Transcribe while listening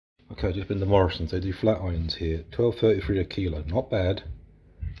Okay, just been to Morrisons. They do flat irons here. $12.33 a kilo. Not bad.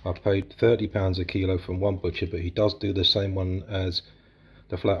 I paid £30 a kilo from one butcher, but he does do the same one as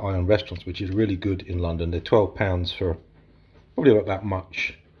the flat iron restaurants, which is really good in London. They're £12 for probably about that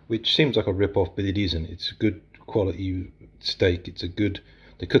much, which seems like a rip-off, but it isn't. It's a good quality steak.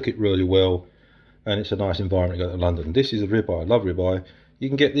 They cook it really well, and it's a nice environment to go to London. This is a ribeye. I love ribeye. You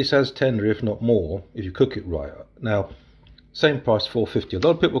can get this as tender, if not more, if you cook it right. Now, same price, $4.50. A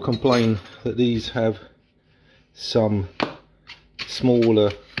lot of people complain that these have some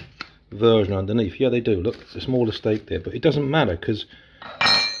smaller version underneath. Yeah, they do. Look, it's a smaller steak there, but it doesn't matter because,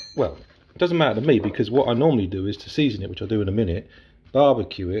 well, it doesn't matter to me, because what I normally do is to season it, which I'll do in a minute,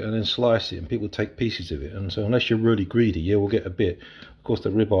 barbecue it and then slice it, and people take pieces of it. And so unless you're really greedy, yeah, we'll get a bit. Of course, the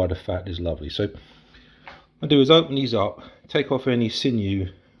ribeye, the fat is lovely. So what I do is open these up, take off any sinew,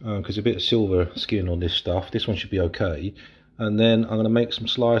 because a bit of silver skin on this stuff. This one should be okay. And then I'm going to make some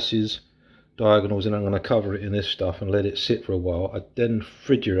slices, diagonals, and I'm going to cover it in this stuff and let it sit for a while. I then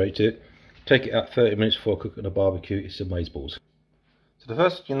refrigerate it, take it out 30 minutes before I cook it on a barbecue. It's amazeballs. So the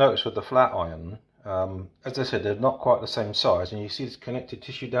first thing you notice with the flat iron, as I said, they're not quite the same size, and you see this connected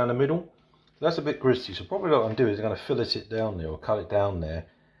tissue down the middle. So that's a bit gristy, so probably what I'm going to do is I'm going to fillet it down there, or cut it down there.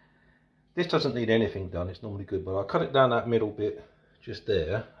 This doesn't need anything done, it's normally good, but I'll cut it down that middle bit just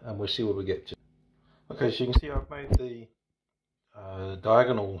there, and we'll see where we get to. Okay, so you can see I've made the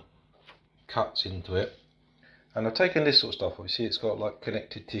diagonal cuts into it, and I've taken this sort of stuff. You see it's got like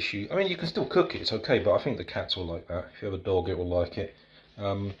connected tissue. I mean, you can still cook it, it's okay, but I think the cats will like that. If you have a dog, it will like it.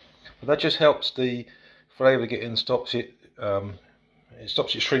 But that just helps the flavour get in, stops it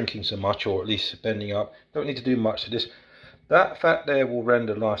shrinking so much, or at least bending up. Don't need to do much to this. That fat there will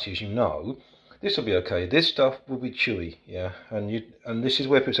render nicely, as you know. This will be okay. This stuff will be chewy, yeah. And this is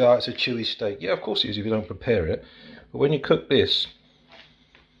where people say, oh, it's a chewy steak. Yeah, of course it is if you don't prepare it. But when you cook this,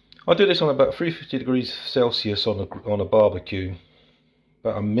 I do this on about 350 degrees Celsius on a barbecue.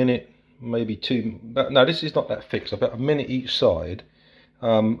 About a minute, maybe two. No, this is not that fixed. About a minute each side.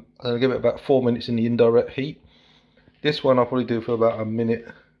 I'll give it about 4 minutes in the indirect heat. This one I'll probably do for about a minute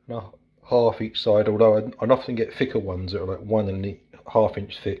and a half each side, although I often get thicker ones that are like 1.5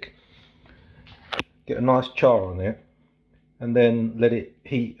 inch thick. Get a nice char on it, and then let it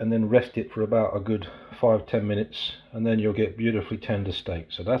heat, and then rest it for about a good 5-10 minutes, and then you'll get beautifully tender steak.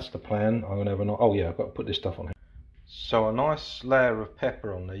 So that's the plan. I'm gonna have oh yeah, I've got to put this stuff on here. So a nice layer of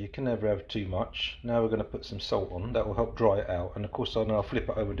pepper on there. You can never have too much. Now we're going to put some salt on. That will help dry it out, and of course I'll flip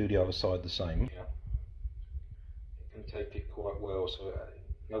it over, do the other side the same. Yeah. It can take it quite well, so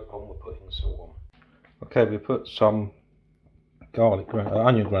no problem with putting salt on. Okay, we put some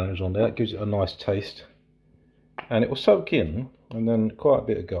onion granules on there. It gives it a nice taste, and it will soak in, and then quite a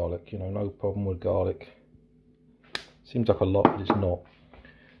bit of garlic. You know, no problem with garlic. Seems like a lot, but it's not.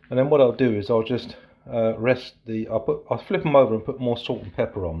 And then what I'll do is I'll just I'll flip them over and put more salt and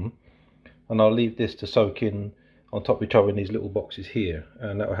pepper on, and I'll leave this to soak in on top of each other in these little boxes here,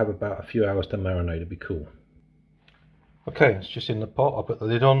 and that will have about a few hours to marinate. It'll be cool. Okay, it's just in the pot. I'll put the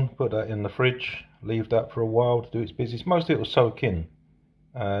lid on, put that in the fridge, leave that for a while to do its business. Mostly it will soak in,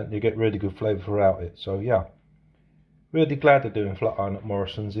 and you get really good flavour throughout it. So yeah, really glad they're doing flat iron at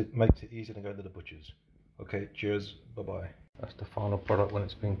Morrisons. It makes it easy to go to the butchers. Okay, cheers, bye bye. That's the final product when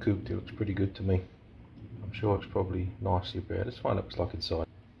it's been cooked. It looks pretty good to me. I'm sure it's probably nicely prepared. Let's find out what it's like inside.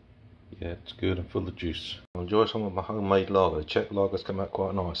 Yeah, it's good and full of juice. I'll enjoy some of my homemade lager. The Czech lager's come out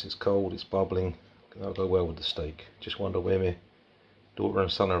quite nice. It's cold, it's bubbling. That'll go well with the steak. Just wonder where my daughter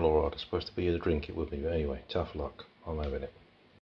and son-in-law are. They're supposed to be here to drink it with me, but anyway, tough luck. I'm having it.